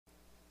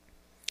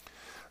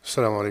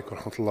السلام عليكم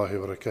ورحمة الله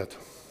وبركاته.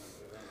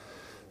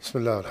 بسم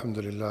الله والحمد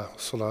لله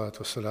والصلاة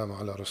والسلام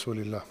على رسول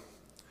الله.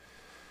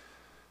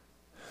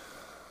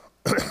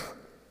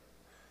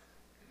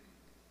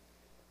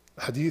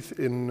 Hadith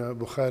in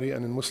Bukhari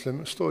and in Muslim,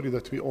 a story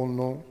that we all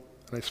know,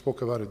 and I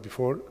spoke about it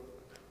before,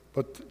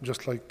 but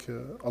just like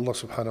Allah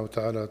subhanahu wa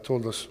ta'ala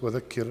told us,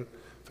 وَذَكِّرْ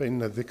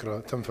فَإِنَّ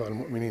الذِّكْرَ تَنْفَعُ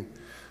الْمُؤْمِنِينَ.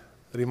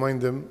 Remind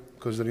them,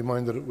 because the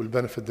reminder will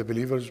benefit the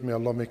believers. May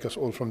Allah make us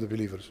all from the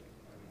believers.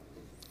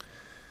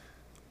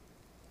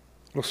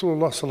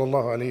 Rasulullah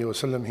sallallahu alayhi wa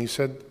sallam, he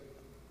said,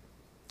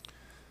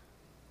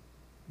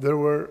 there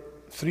were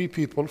 3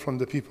 people from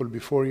the people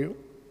before you,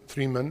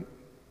 3 men.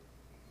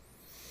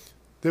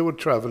 They were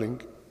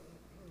traveling,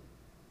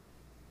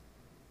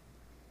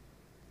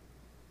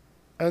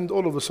 and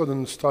all of a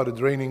sudden started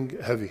raining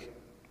heavy.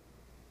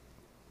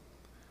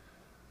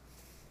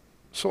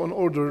 So in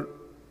order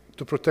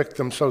to protect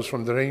themselves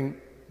from the rain,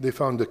 they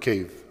found a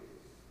cave.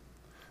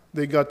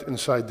 They got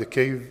inside the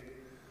cave.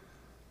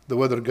 The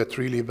weather got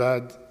really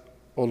bad.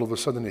 All of a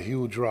sudden, a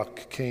huge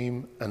rock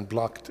came and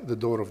blocked the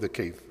door of the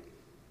cave.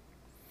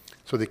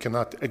 So they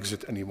cannot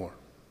exit anymore.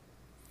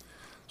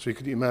 So you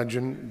could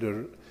imagine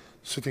they're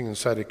sitting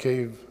inside a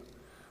cave,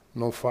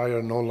 no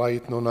fire, no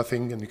light, no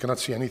nothing, and you cannot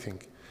see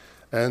anything.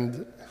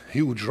 And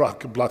huge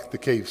rock blocked the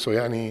cave. So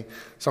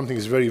something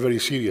is very, very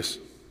serious.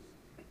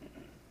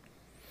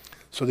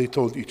 So they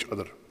told each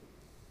other,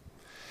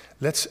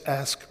 let's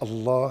ask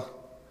Allah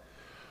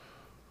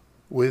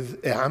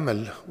with a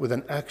amal, with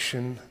an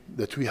action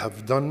that we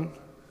have done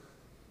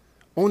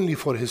only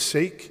for His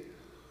sake,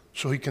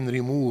 so He can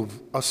remove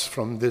us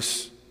from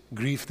this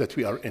grief that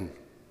we are in.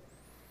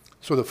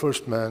 So the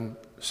first man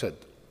said,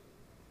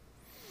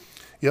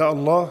 Ya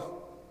Allah,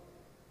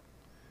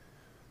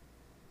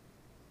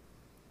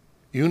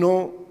 you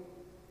know,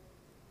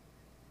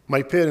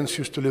 my parents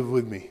used to live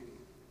with me.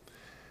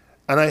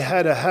 And I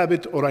had a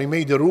habit, or I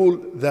made a rule,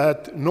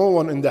 that no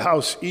one in the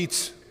house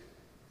eats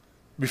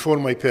before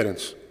my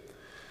parents.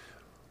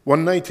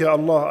 One night, Ya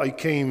Allah, I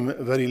came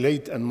very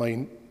late and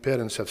my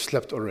parents have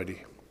slept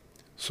already.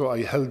 So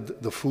I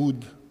held the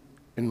food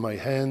in my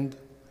hand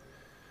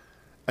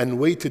and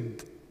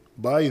waited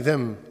by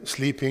them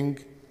sleeping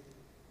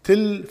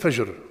till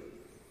Fajr.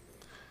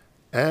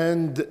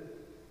 And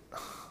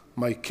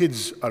my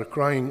kids are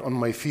crying on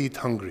my feet,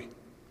 hungry.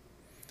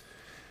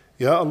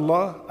 Ya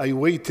Allah, I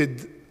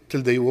waited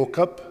till they woke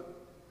up,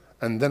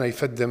 and then I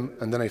fed them,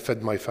 and then I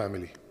fed my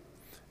family.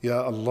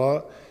 Ya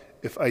Allah,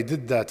 if I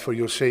did that for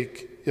your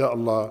sake, Ya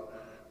Allah,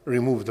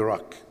 remove the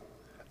rock.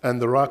 And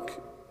the rock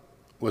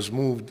was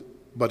moved,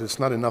 but it's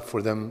not enough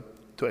for them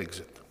to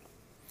exit.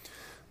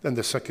 Then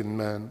the second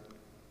man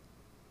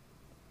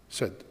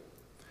said,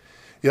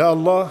 Ya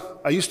Allah,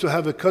 I used to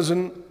have a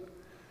cousin,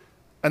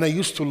 and I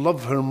used to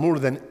love her more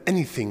than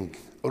anything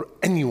or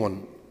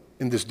anyone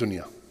in this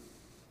dunya.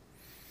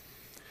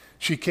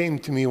 She came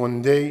to me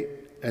one day,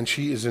 and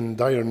she is in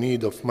dire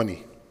need of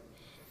money.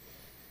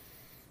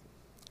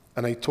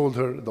 And I told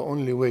her, the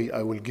only way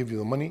I will give you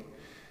the money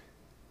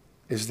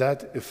is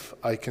that if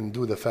I can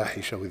do the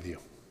fahisha with you.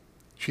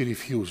 She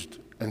refused,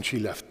 and she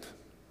left.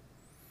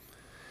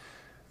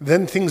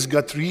 Then things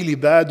got really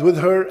bad with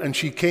her, and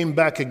she came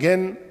back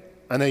again,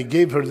 and I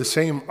gave her the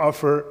same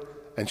offer,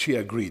 and she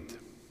agreed.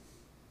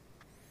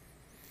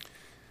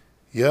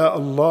 Ya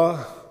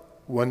Allah,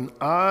 when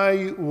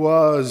I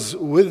was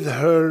with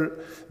her,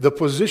 the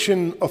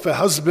position of a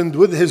husband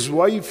with his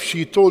wife,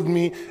 she told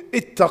me,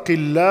 اتق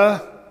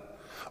الله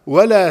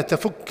ولا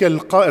تفك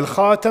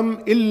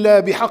الخاتم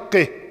إلا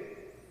بحقه.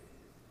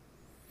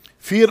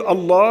 Fear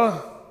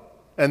Allah,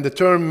 and the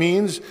term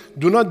means,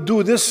 do not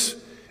do this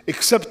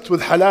except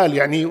with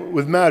halal,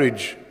 with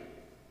marriage.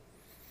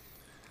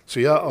 So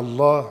Ya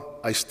Allah,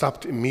 I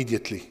stopped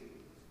immediately.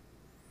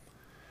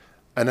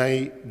 And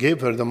I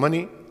gave her the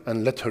money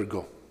and let her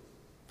go.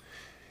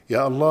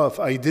 Ya Allah, if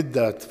I did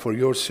that for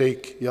your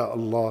sake, Ya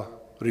Allah,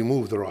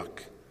 remove the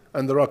rock.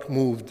 And the rock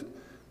moved,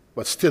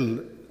 but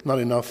still not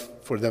enough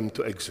for them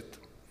to exit.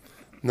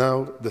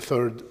 Now the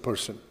third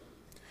person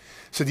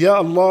said, Ya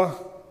Allah,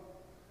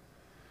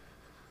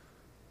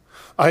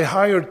 I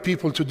hired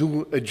people to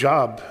do a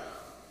job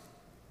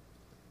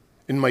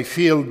in my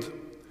field.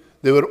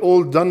 They were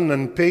all done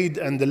and paid,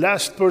 and the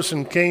last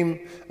person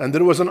came, and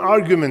there was an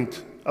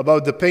argument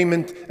about the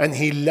payment, and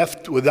he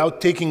left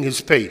without taking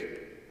his pay.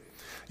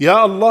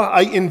 Ya Allah,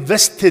 I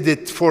invested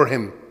it for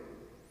him.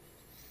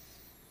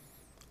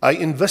 I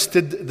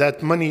invested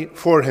that money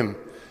for him.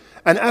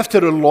 And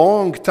after a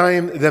long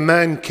time, the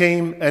man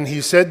came and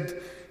he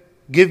said,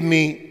 give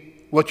me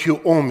what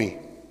you owe me.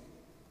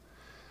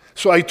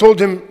 So I told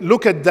him,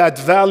 look at that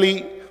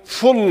valley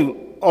full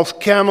of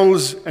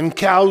camels and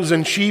cows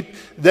and sheep.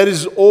 That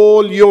is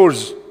all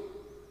yours.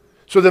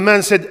 So the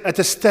man said,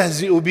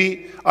 أتستهزئ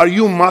بي? Are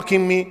you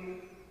mocking me?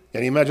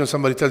 And imagine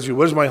somebody tells you,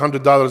 where's my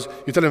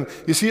 $100? You tell him,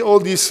 you see all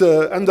these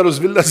Andalus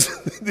villas?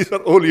 These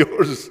are all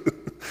yours.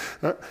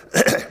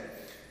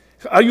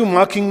 Are you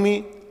mocking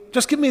me?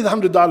 Just give me the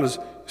 $100.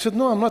 He said,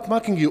 no, I'm not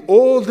mocking you.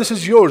 All this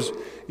is yours.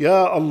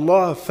 Ya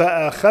Allah,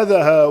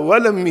 فَأَخَذَهَا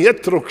وَلَمْ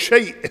يَتْرُكْ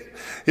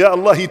شَيْءٍ. Ya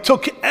Allah, he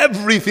took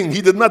everything.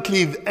 He did not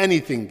leave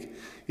anything.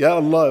 Ya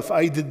Allah, if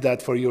I did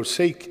that for your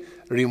sake,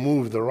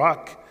 remove the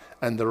rock.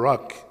 And the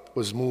rock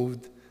was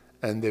moved,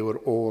 and they were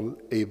all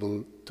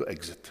able to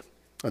exit.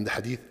 And the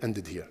hadith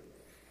ended here.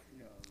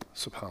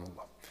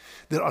 Subhanallah.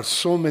 There are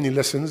so many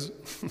lessons.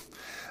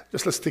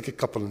 Just let's take a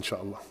couple,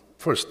 inshallah.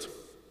 First,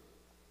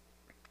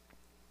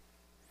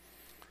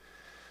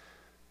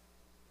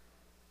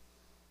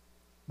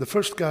 the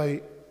first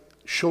guy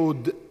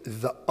showed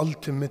the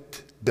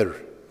ultimate birr,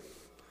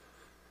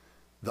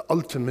 the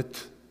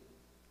ultimate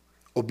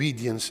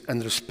obedience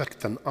and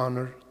respect and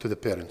honor to the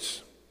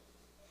parents.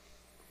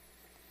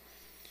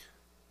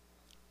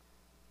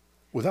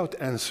 Without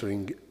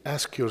answering,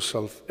 ask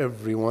yourself,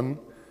 everyone,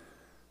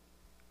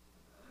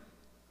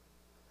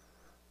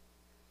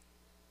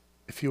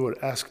 if you were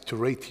asked to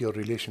rate your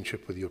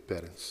relationship with your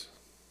parents.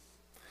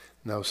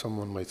 Now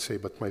someone might say,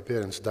 but my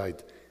parents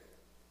died.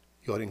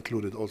 You are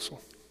included also.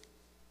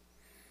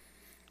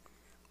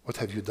 What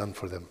have you done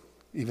for them,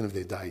 even if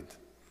they died?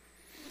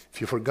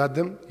 If you forgot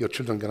them, your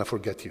children are going to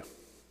forget you.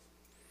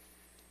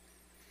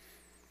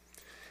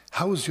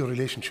 How is your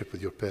relationship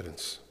with your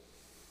parents?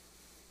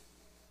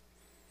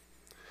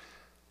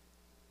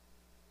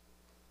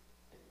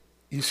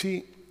 You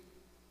see,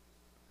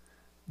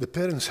 the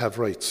parents have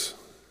rights.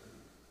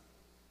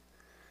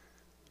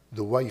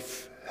 The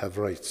wife have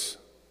rights.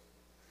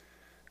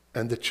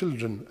 And the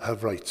children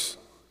have rights.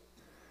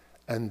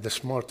 And the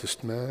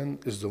smartest man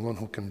is the one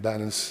who can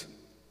balance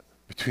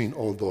between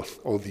all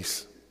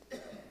these.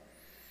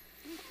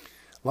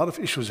 A lot of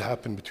issues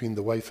happen between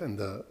the wife and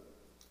the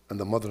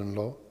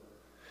mother-in-law,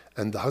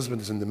 and the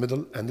husband is in the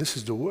middle, and this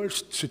is the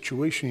worst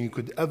situation you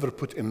could ever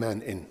put a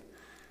man in,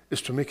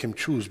 is to make him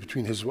choose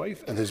between his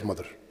wife and his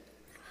mother,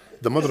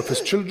 the mother of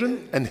his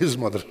children and his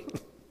mother.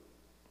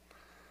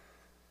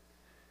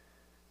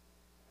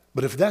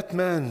 But if that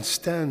man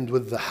stand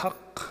with the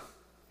haqq,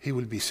 he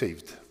will be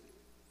saved.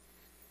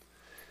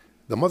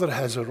 The mother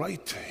has a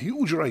right,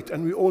 huge right,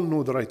 and we all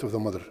know the right of the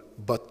mother.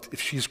 But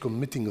if she's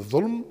committing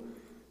dhulm,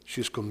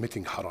 she's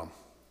committing haram.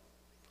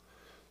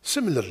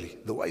 Similarly,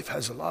 the wife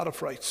has a lot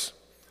of rights.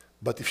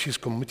 But if she's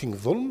committing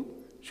dhulm,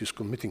 she's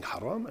committing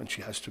haram, and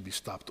she has to be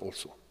stopped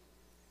also.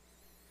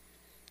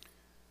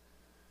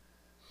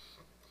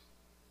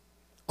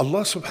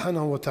 Allah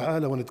subhanahu wa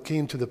ta'ala, when it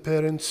came to the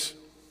parents,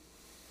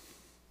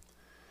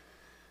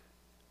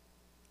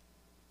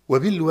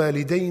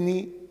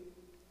 وَبِالْوَالِدَيْنِ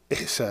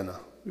إِحْسَانًا.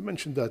 We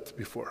mentioned that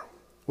before.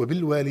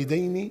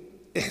 وَبِالْوَالِدَيْنِ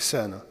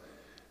إِحْسَانًا.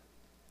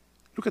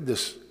 Look at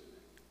this.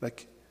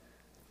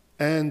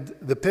 And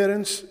the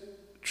parents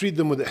treat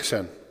them with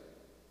ihsan.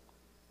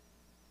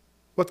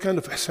 What kind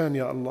of ihsan,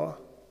 ya Allah?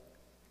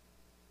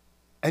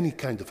 Any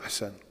kind of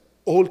ihsan.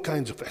 All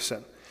kinds of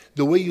ihsan.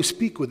 The way you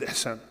speak with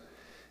ihsan.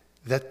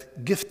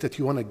 That gift that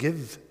you want to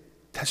give,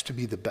 it has to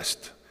be the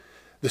best.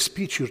 The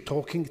speech you're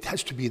talking, it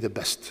has to be the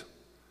best.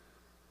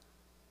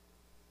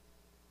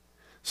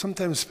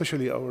 Sometimes,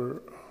 especially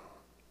our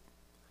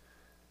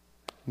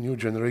new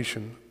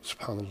generation,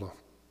 subhanAllah,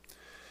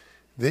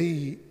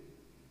 they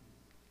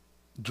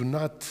do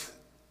not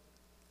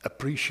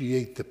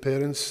appreciate the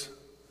parents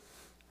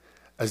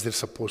as they're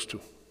supposed to.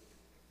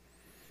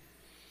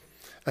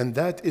 And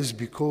that is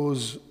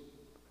because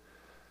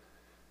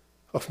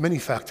of many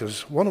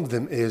factors. One of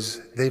them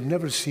is they've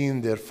never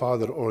seen their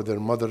father or their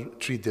mother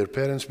treat their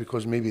parents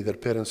because maybe their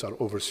parents are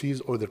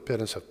overseas or their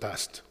parents have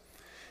passed.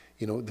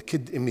 You know, the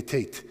kid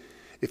imitate.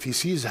 If he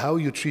sees how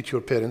you treat your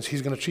parents,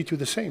 he's going to treat you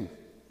the same.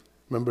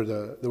 Remember,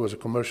 there was a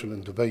commercial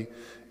in Dubai.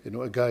 You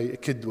know, a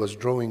kid was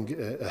drawing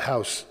a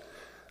house.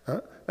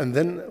 And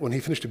then when he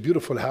finished a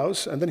beautiful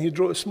house, and then he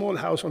drew a small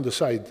house on the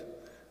side,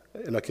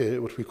 like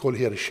what we call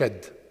here a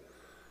shed.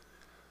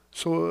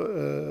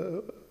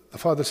 So the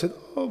father said,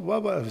 "Oh,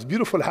 Baba, it's a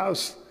beautiful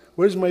house.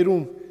 Where's my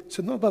room?" He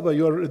said, "No, Baba,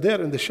 you're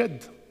there in the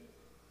shed."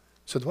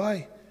 He said, "Why?"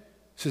 He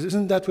says,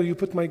 "Isn't that where you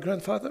put my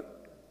grandfather?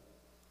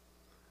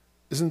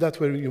 Isn't that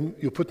where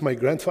you put my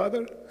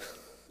grandfather?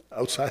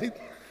 Outside?"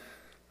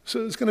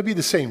 So it's going to be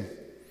the same.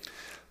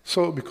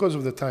 So because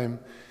of the time,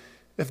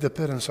 if the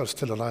parents are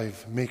still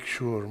alive, make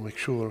sure,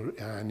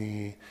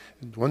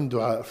 one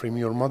dua from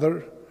your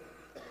mother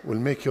will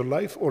make your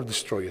life or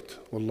destroy it.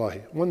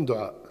 Wallahi, one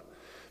dua.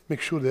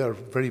 Make sure they are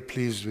very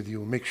pleased with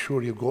you. Make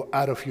sure you go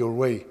out of your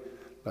way.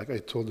 Like I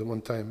told them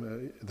one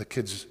time, the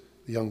kids,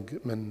 the young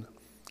men,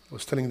 I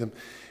was telling them,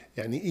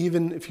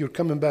 even if you're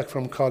coming back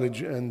from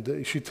college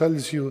and she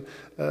tells you,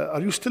 "Are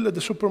you still at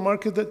the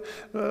supermarket?"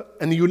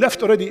 And you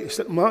left already.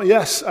 Said,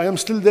 "Yes, I am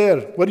still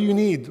there. What do you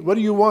need? What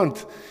do you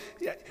want?"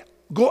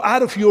 Go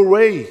out of your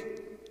way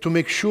to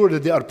make sure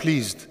that they are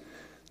pleased.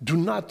 Do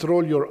not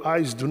roll your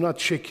eyes. Do not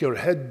shake your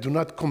head. Do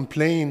not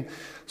complain.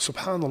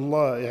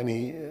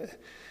 Subhanallah,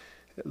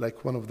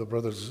 like one of the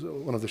brothers,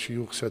 one of the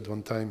shuyukh said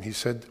one time, he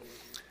said,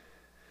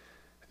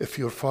 if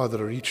your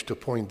father reached a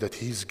point that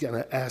he's going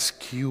to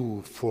ask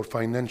you for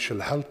financial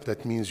help,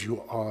 that means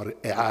you are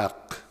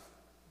i'aq.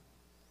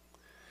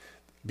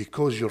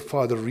 because your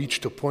father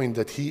reached a point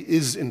that he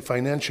is in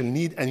financial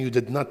need and you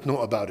did not know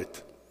about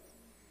it.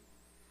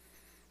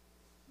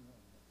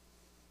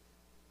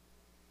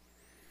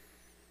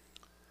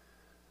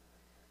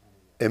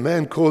 A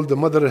man called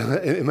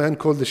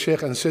the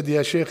sheikh and said,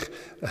 "Ya sheikh,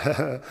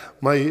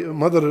 my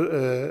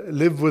mother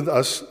lived with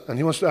us," and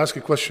he wants to ask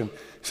a question.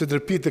 He said,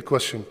 "Repeat the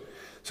question."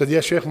 He said, "Ya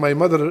sheikh, my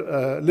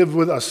mother lived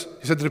with us."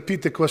 He said,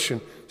 "Repeat the question."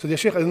 He said, "Ya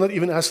sheikh, I did not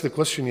even ask the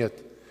question yet."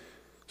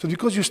 So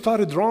because you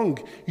started wrong.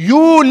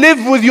 You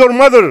live with your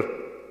mother.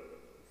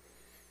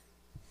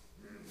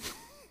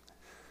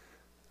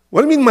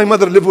 What do you mean my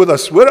mother lived with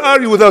us? Where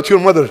are you without your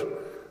mother?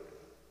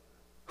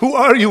 Who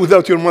are you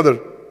without your mother?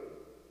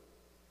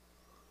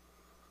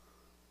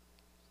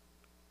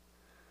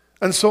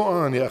 And so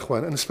on, ya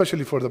akhwan. And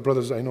especially for the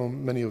brothers, I know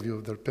many of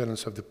you, their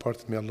parents have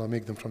departed. May Allah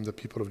make them from the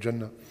people of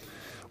Jannah.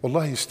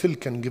 Wallahi, still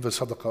can give a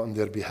sadaqah on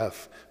their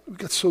behalf. We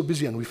get so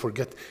busy and we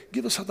forget.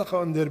 Give a sadaqah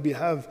on their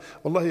behalf.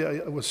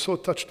 Wallahi, I was so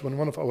touched when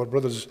one of our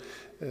brothers,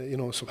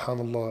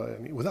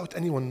 subhanallah, without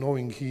anyone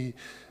knowing, he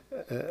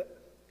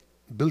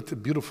built a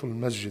beautiful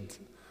masjid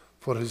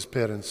for his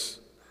parents.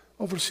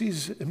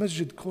 Overseas, a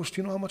masjid cost,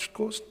 you know how much it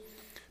cost?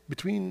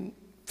 Between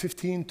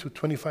 $15,000 to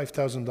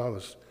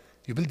 $25,000.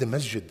 You build a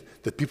masjid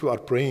that people are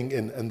praying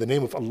in and the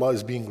name of Allah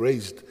is being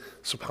raised,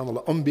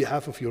 subhanallah, on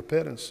behalf of your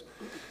parents.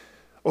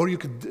 Or you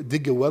could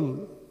dig a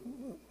well,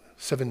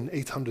 $700,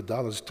 $800,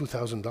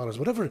 $2,000,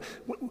 whatever.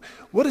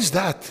 What is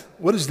that?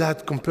 What is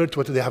that compared to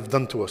what they have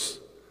done to us?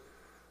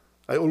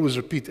 I always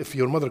repeat, if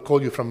your mother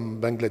called you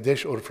from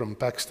Bangladesh or from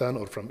Pakistan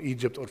or from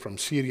Egypt or from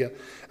Syria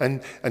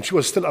and she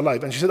was still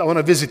alive and she said, "I want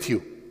to visit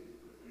you.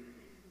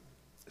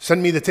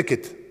 Send me the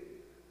ticket."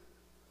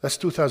 That's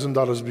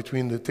 $2,000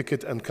 between the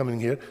ticket and coming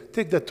here.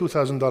 Take that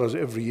 $2,000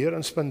 every year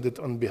and spend it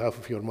on behalf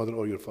of your mother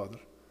or your father.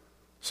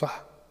 Sah.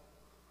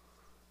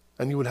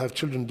 And you will have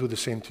children do the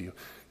same to you.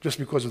 Just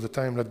because of the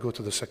time, let's go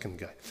to the second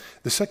guy.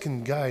 The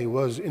second guy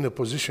was in a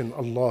position,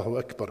 Allahu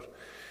Akbar.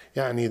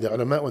 Yani the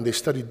ulama, when they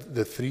studied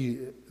the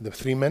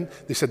three men,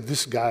 they said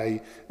this guy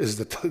is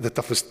the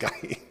toughest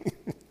guy.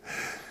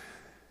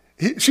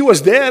 She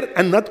was there,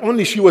 and not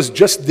only she was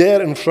just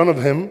there in front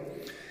of him,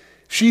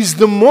 she's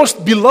the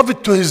most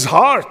beloved to his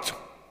heart.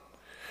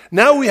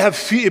 Now we have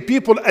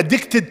people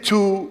addicted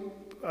to,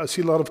 I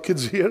see a lot of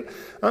kids here,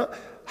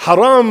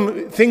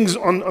 haram things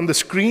on the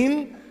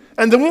screen,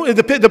 and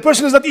the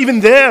person is not even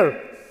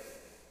there.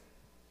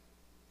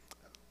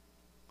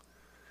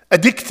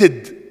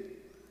 Addicted.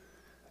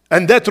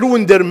 And that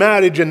ruined their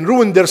marriage and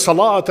ruined their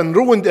salat and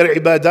ruined their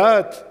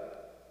ibadat.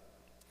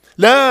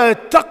 لا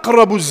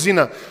تقربوا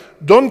الزنا.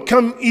 Don't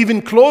come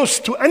even close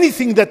to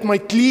anything that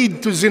might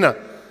lead to zina.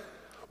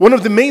 One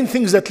of the main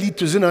things that lead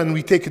to zina, and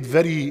we take it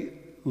very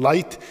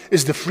light,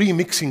 is the free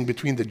mixing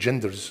between the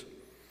genders.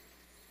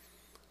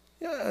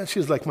 Yeah,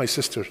 she's like my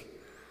sister.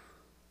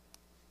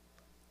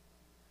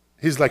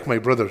 He's like my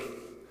brother.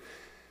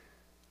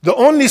 The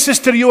only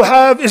sister you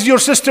have is your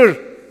sister.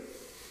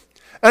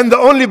 And the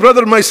only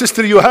brother, my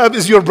sister, you have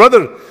is your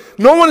brother.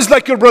 No one is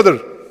like your brother.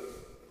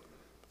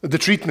 The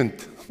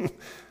treatment.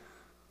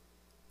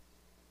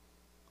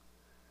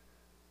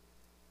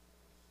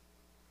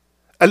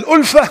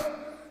 Al-ulfa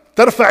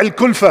tarfa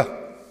al-kulfa.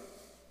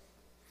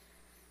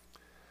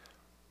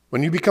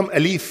 When you become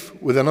alif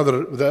with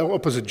the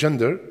opposite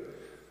gender,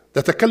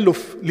 the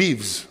takalluf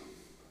leaves.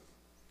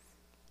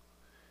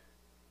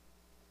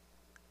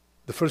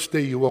 The first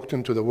day you walked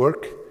into the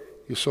work,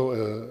 you saw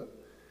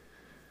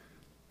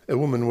a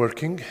woman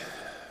working.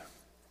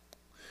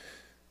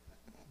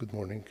 Good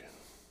morning.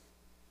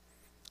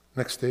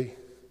 Next day,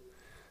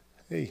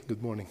 hey,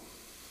 good morning.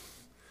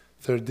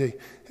 Third day,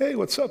 hey,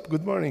 what's up?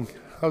 Good morning.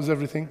 How's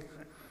everything?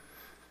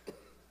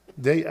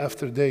 Day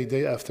after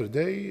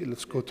day,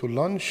 let's go to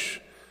lunch,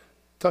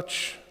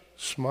 touch,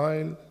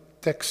 smile,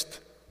 text,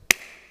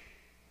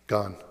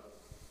 gone.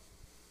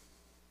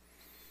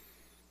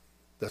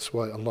 That's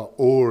why Allah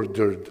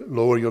ordered,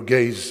 lower your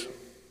gaze.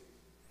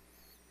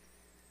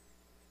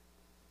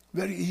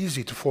 Very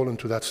easy to fall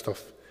into that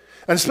stuff.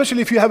 And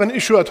especially if you have an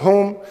issue at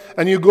home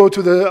and you go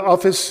to the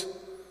office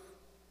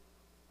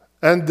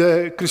and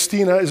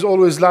Christina is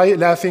always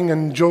laughing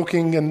and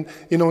joking and,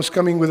 is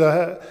coming with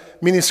a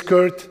mini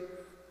skirt.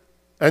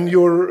 And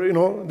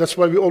that's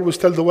why we always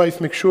tell the wife,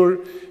 make sure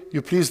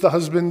you please the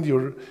husband,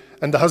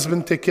 and the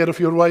husband take care of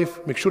your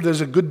wife. Make sure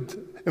there's a good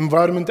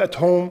environment at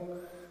home.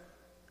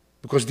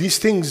 Because these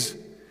things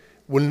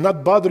will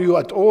not bother you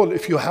at all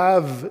if you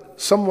have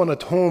someone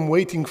at home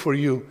waiting for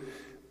you.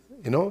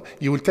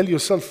 You will tell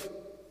yourself,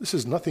 this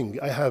is nothing.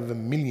 I have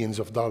millions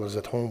of dollars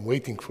at home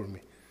waiting for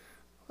me.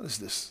 What is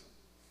this?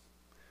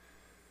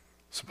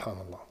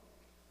 Subhanallah.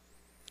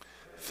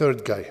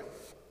 Third guy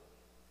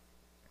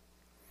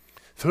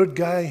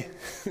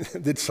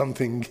did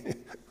something,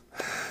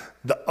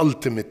 the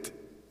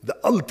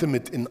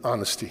ultimate in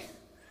honesty.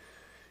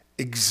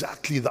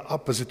 Exactly the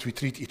opposite we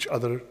treat each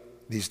other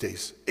these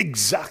days.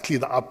 Exactly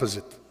the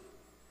opposite.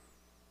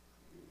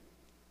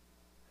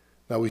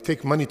 Now we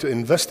take money to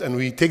invest and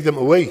we take them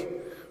away.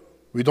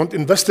 We don't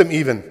invest them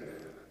even.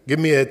 Give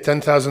me a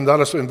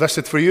 $10,000 to invest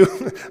it for you.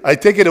 I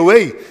take it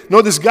away.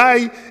 No, this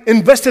guy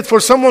invested for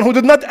someone who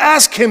did not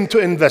ask him to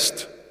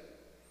invest.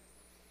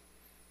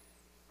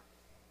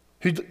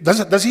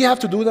 Does he have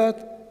to do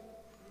that?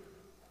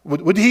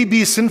 Would he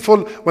be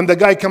sinful when the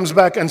guy comes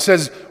back and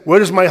says,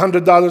 where is my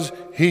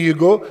 $100? Here you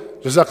go.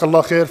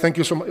 Jazakallah khair. Thank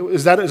you so much.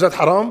 Is that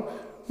haram?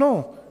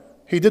 No.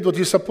 He did what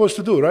he's supposed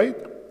to do, right?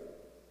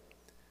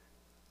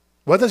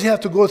 Why does he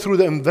have to go through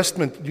the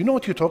investment? Do you know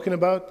what you're talking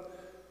about?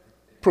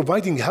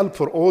 Providing help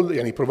for all,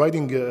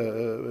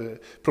 providing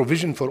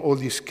provision for all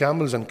these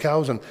camels and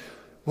cows. And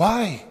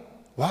why?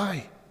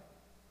 Why?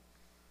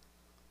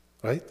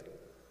 Right?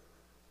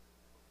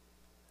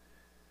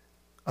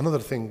 Another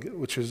thing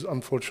which is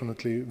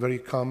unfortunately very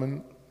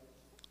common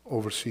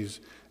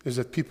overseas is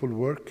that people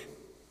work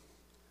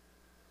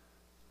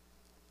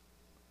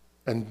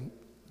and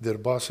their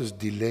bosses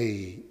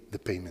delay the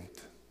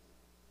payment.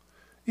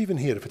 Even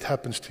here, if it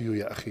happens to you,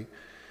 ya akhi,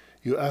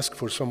 you ask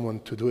for someone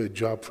to do a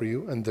job for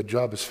you and the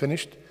job is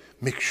finished,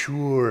 make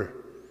sure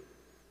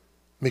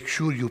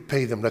you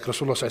pay them. Like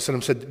Rasulullah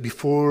ﷺ said,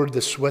 before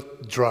the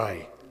sweat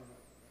dry.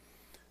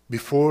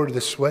 Before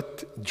the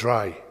sweat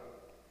dry.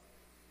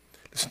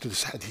 Listen to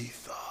this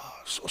hadith.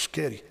 So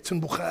scary. It's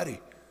in Bukhari.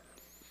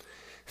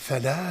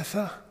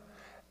 ثلاثة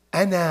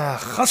أنا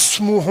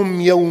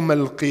خصمهم يوم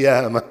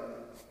القيامة.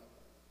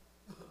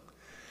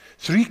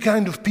 3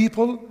 kind of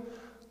people.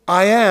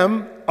 I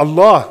am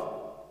Allah.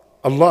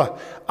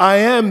 I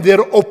am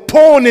their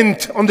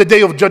opponent on the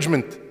day of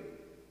judgment.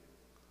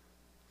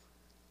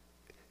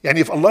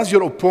 Yani if Allah is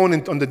your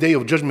opponent on the day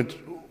of judgment,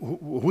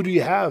 who do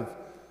you have?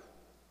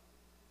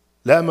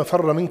 لا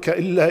مفر منك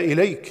إلا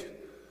إليك.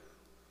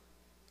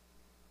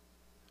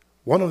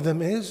 One of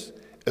them is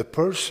a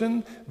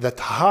person that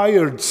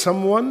hired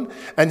someone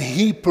and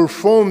he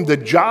performed the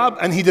job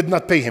and he did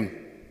not pay him.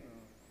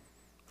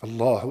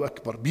 Allahu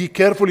Akbar. Be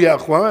careful, ya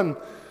akhwan.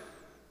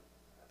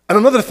 And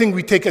another thing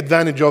we take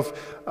advantage of,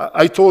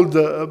 I told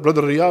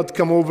Brother Riyadh,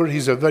 come over,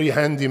 he's a very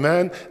handy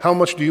man. How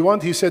much do you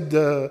want? He said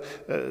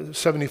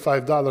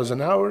 $75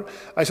 an hour.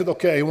 I said,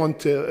 okay, I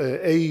want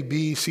A,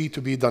 B, C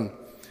to be done.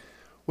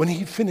 When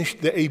he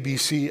finished the A, B,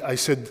 C, I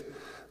said,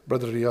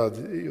 Brother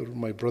Riyadh, you're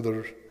my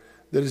brother.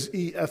 There is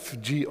E, F,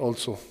 G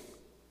also.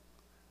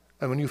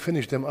 And when you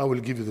finish them, I will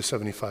give you the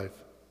 75.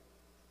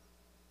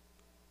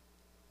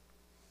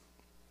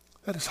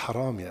 That is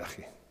haram, ya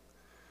akhi.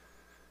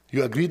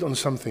 You agreed on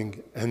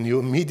something and you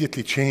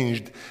immediately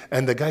changed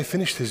and the guy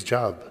finished his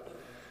job.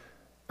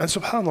 And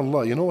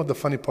subhanallah, you know what the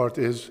funny part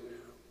is?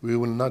 We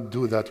will not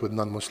do that with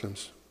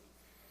non-Muslims.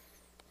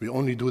 We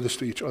only do this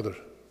to each other.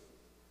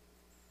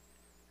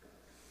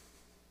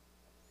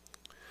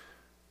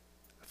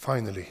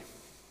 Finally,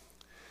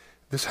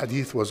 this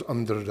hadith was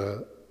under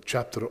the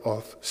chapter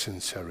of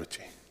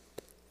sincerity.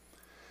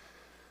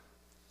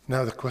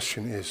 Now the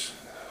question is,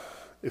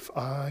 if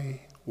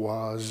I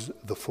was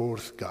the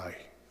 4th guy,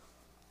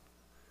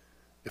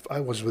 if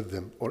I was with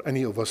them, or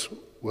any of us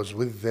was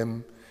with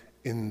them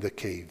in the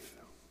cave,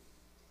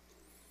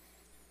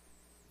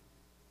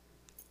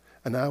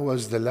 and I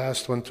was the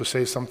last one to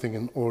say something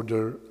in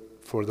order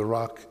for the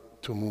rock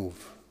to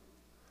move,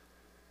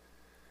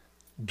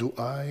 do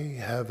I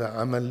have an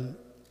amal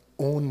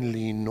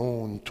only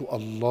known to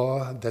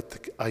Allah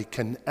that I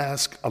can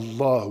ask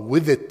Allah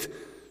with it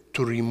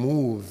to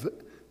remove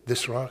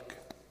this rock?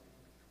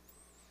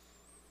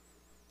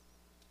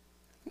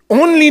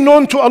 Only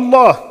known to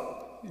Allah.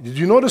 Did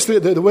you notice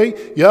the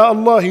way? Ya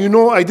Allah, you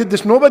know I did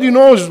this. Nobody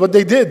knows what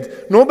they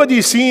did.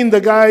 Nobody seen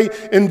the guy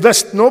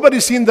invest. Nobody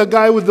seen the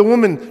guy with the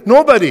woman.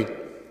 Nobody.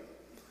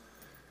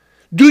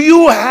 Do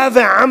you have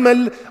an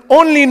amal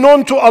only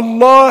known to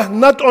Allah,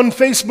 not on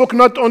Facebook,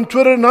 not on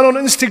Twitter, not on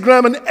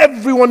Instagram, and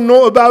everyone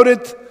know about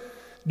it?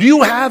 Do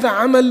you have an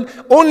amal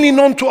only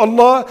known to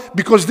Allah?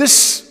 Because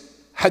this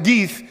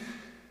hadith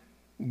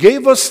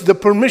gave us the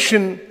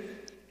permission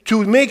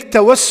to make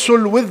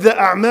tawassul with the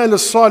a'mal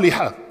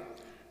as-salihah.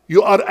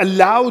 You are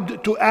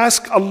allowed to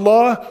ask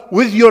Allah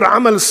with your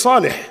amal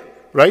salih,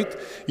 right?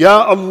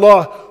 Ya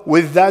Allah,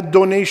 with that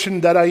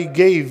donation that I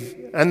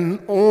gave, and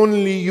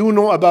only you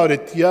know about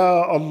it,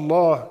 Ya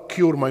Allah,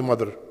 cure my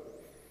mother.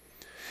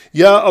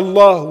 Ya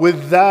Allah,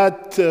 with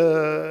that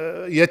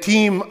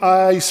yatim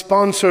I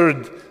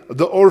sponsored,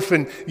 the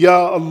orphan.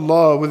 Ya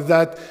Allah, with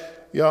that,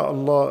 Ya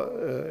Allah,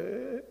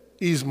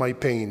 ease my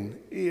pain,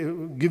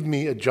 give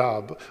me a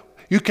job.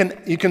 You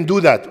can do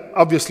that,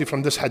 obviously,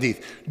 from this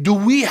hadith. Do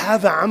we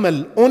have an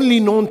amal only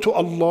known to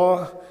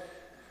Allah?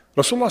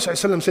 Rasulullah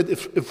ﷺ said,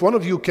 if one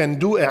of you can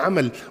do an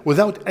amal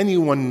without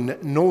anyone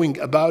knowing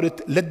about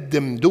it, let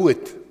them do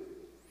it.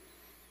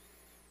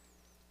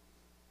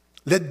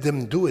 Let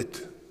them do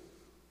it.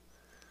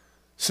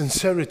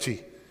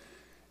 Sincerity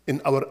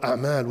in our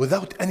a'mal,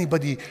 without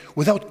anybody,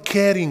 without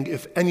caring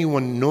if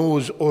anyone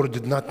knows or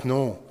did not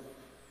know.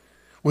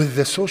 With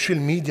the social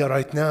media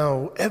right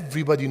now,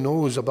 everybody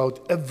knows about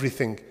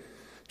everything.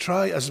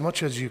 Try as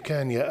much as you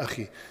can, ya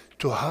akhi,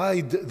 to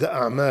hide the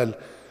a'mal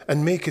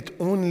and make it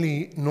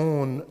only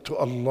known to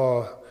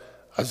Allah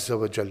Azza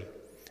wa Jal.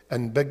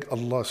 And beg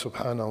Allah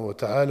subhanahu wa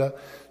ta'ala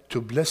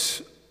to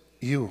bless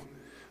you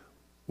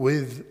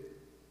with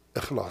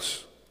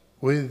ikhlas,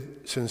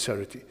 with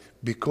sincerity,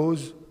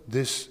 because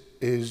this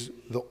is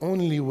the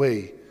only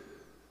way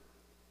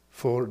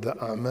for the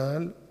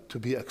a'mal to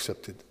be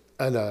accepted.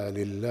 ألا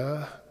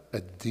لله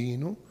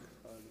الدين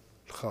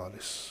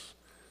الخالص.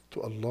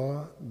 To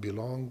Allah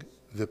belong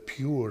the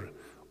pure,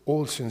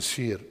 all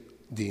sincere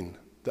deen,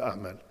 the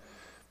a'mal.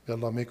 May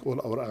Allah make all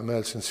our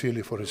a'mal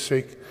sincerely for His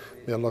sake.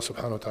 May Allah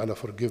subhanahu wa ta'ala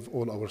forgive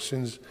all our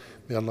sins.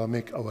 May Allah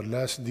make our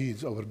last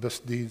deeds our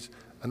best deeds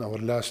and our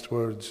last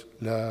words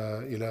La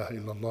ilaha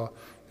illallah.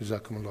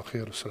 جزاكم الله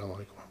خير. السلام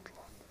عليكم ورحمة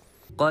الله.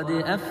 قد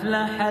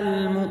أفلح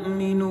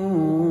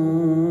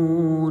المؤمنون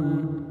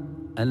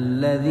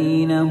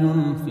الذين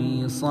هم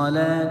في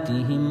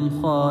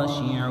صلاتهم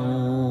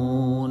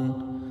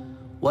خاشعون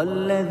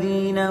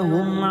والذين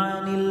هم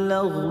عن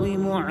اللغو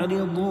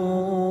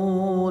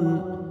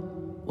معرضون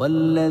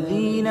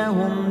والذين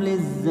هم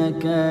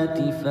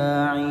للزكاة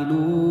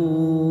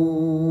فاعلون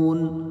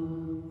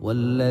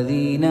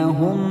والذين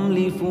هم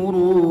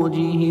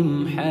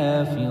لفروجهم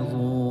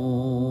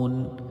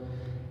حافظون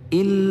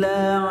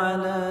إلا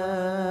على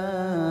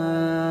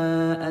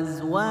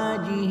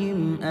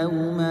أزواجهم أو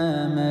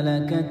ما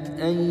ملكت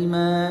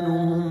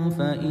أيمانهم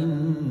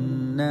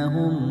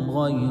فإنهم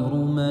غير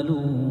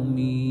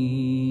ملومين.